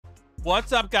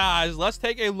What's up, guys? Let's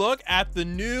take a look at the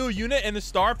new unit in the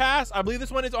Star Pass. I believe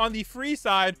this one is on the free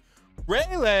side.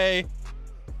 Rayleigh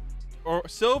or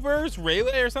Silver's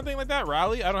Rayleigh or something like that.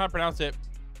 Raleigh, I don't know how to pronounce it.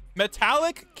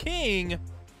 Metallic King.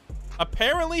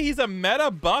 Apparently he's a meta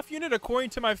buff unit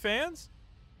according to my fans.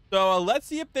 So let's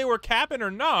see if they were capping or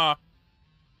not.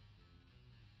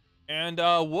 And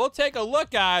we'll take a look,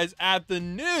 guys, at the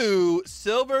new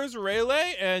Silver's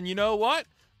Rayleigh. And you know what?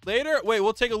 Later, wait,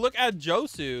 we'll take a look at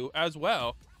Josu as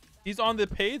well. He's on the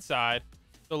paid side.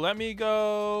 So let me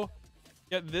go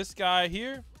get this guy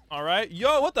here. All right.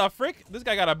 Yo, what the frick? This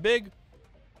guy got a big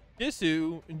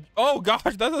Jisu. Oh,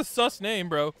 gosh, that's a sus name,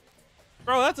 bro.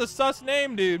 Bro, that's a sus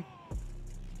name, dude.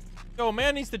 Yo,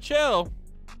 man needs to chill.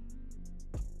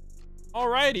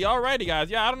 Alrighty, guys.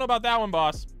 Yeah, I don't know about that one,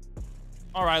 boss.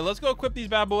 All right, let's go equip these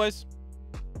bad boys.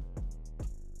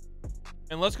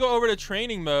 And let's go over to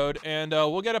training mode, and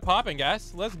we'll get it popping,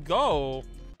 guys. Let's go.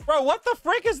 Bro, what the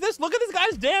frick is this? Look at this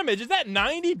guy's damage. Is that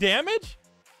 90 damage?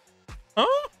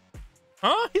 Huh?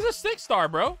 Huh? He's a 6-star,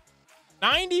 bro.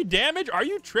 90 damage? Are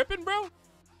you tripping, bro?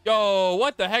 Yo,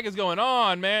 what the heck is going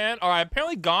on, man? All right,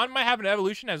 apparently Gon might have an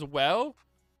evolution as well.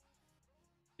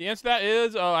 The answer to that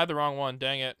is... Oh, I had the wrong one.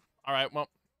 Dang it. All right, well.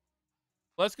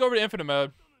 Let's go over to infinite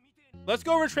mode. Let's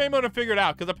go over to train mode and figure it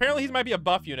out, because apparently he might be a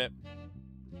buff unit.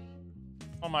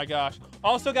 Oh my gosh.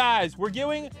 Also, guys, we're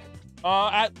giving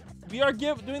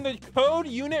doing the code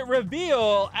unit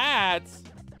reveal at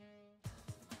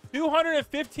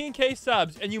 215k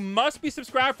subs, and you must be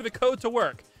subscribed for the code to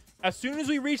work. As soon as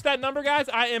we reach that number, guys,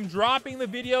 I am dropping the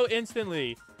video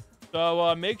instantly.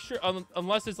 So make sure,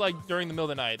 unless it's like during the middle of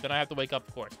the night, then I have to wake up,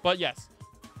 of course. But yes.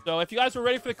 So if you guys are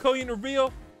ready for the code unit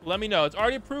reveal, let me know. It's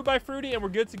already approved by Fruity, and we're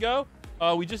good to go.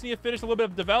 We just need to finish a little bit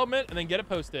of development and then get it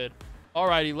posted.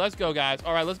 Alrighty, let's go, guys.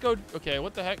 All right, let's go. Okay,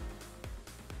 what the heck?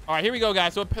 All right, here we go,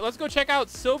 guys. So let's go check out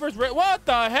Silver's. What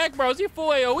the heck, bro? Is he full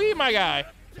AoE, my guy?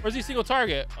 Or is he single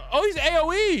target? Oh, he's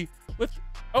AoE with.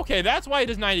 Okay, that's why he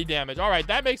does 90 damage. All right,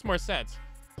 that makes more sense.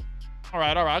 All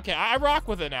right. Okay, I rock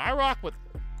with it now. I rock with.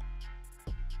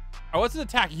 Oh, what's his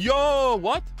attack? Yo,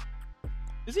 what?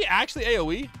 Is he actually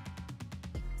AoE?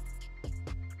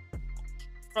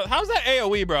 Bro, how's that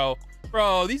AoE, bro?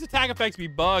 Bro, these attack effects be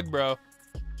bugged, bro.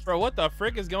 Bro, what the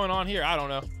frick is going on here? I don't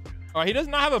know. All right, he does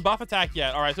not have a buff attack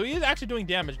yet. All right, so he is actually doing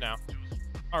damage now.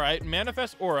 All right,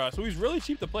 manifest aura. So he's really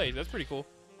cheap to play. That's pretty cool.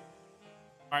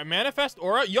 All right, manifest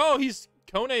aura. Yo, he's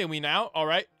cone AoE now. All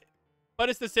right, but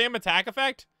it's the same attack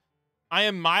effect. I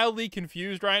am mildly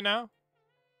confused right now.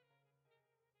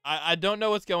 I don't know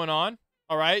what's going on.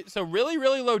 All right, so really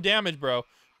low damage, bro.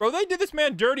 Bro, they did this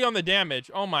man dirty on the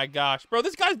damage. Oh my gosh, bro,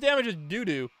 this guy's damage is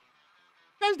doo-doo.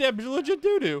 This guy's damage is legit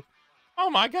doo-doo. Oh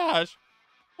my gosh.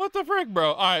 What the frick,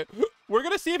 bro? All right, we're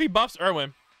gonna see if he buffs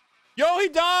Erwin. Yo, he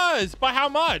does. By how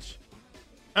much?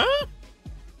 Huh?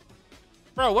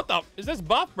 Bro, what the is this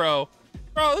buff, bro?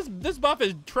 Bro, this buff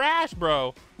is trash,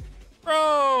 bro.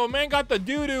 Bro, man got the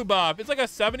doo-doo buff. It's like a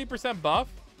 70% buff.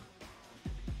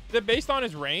 Is it based on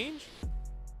his range?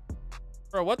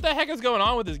 Bro, what the heck is going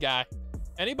on with this guy?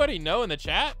 Anybody know in the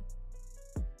chat?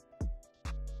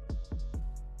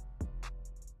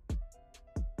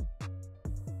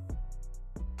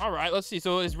 All right, let's see.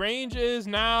 So his range is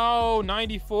now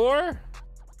 94.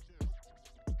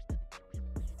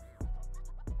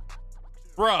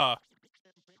 Bruh.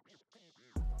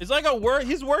 It's like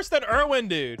he's worse than Erwin,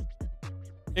 dude.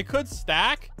 It could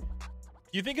stack. Do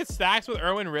you think it stacks with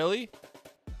Erwin, really?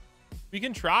 We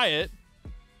can try it.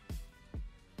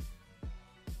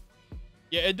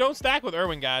 Yeah, it don't stack with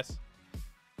Erwin, guys.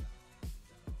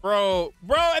 Bro,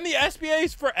 and the SBA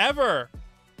is forever.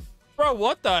 Bro,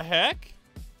 what the heck?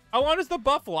 How long does the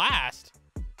buff last?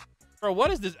 Bro, what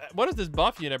is this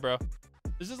buff unit, bro?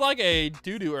 This is like a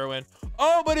doo-doo Erwin.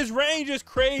 Oh, but his range is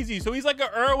crazy. So he's like a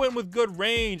Erwin with good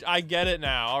range. I get it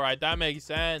now. All right, that makes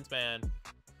sense, man.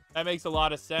 That makes a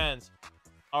lot of sense.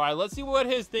 All right, let's see what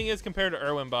his thing is compared to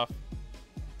Erwin buff.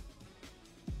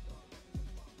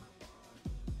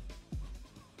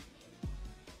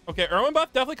 Okay, Erwin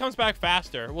buff definitely comes back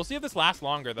faster. We'll see if this lasts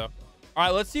longer, though. All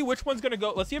right, let's see which one's going to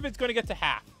go. Let's see if it's going to get to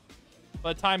half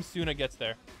by the time Suna gets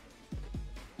there.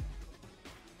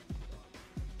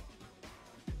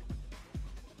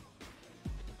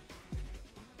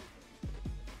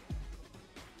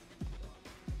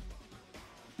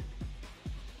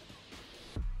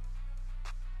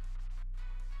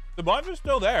 The buff is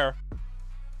still there.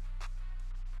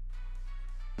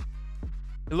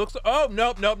 It looks... Oh,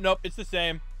 nope. It's the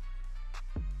same.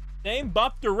 Same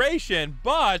buff duration,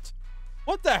 but...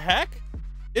 What the heck?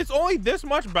 It's only this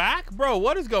much back? Bro,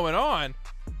 what is going on?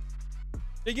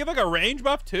 They give like a range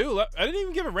buff too. I didn't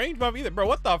even give a range buff either, bro.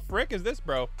 What the frick is this,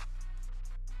 bro?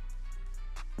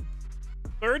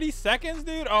 30 seconds,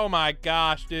 dude? Oh my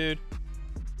gosh, dude.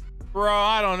 Bro,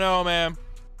 I don't know, man.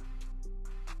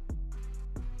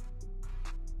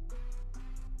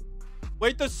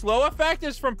 Wait, the slow effect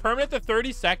is from permanent to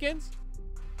 30 seconds?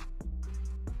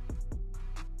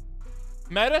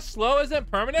 Meta slow isn't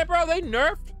permanent, bro? They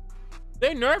nerfed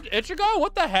Ichigo?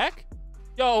 What the heck?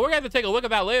 Yo, we're gonna have to take a look at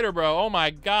that later, bro. Oh my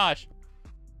gosh.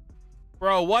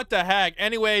 Bro, what the heck?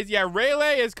 Anyways, yeah,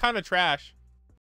 Rayleigh is kind of trash.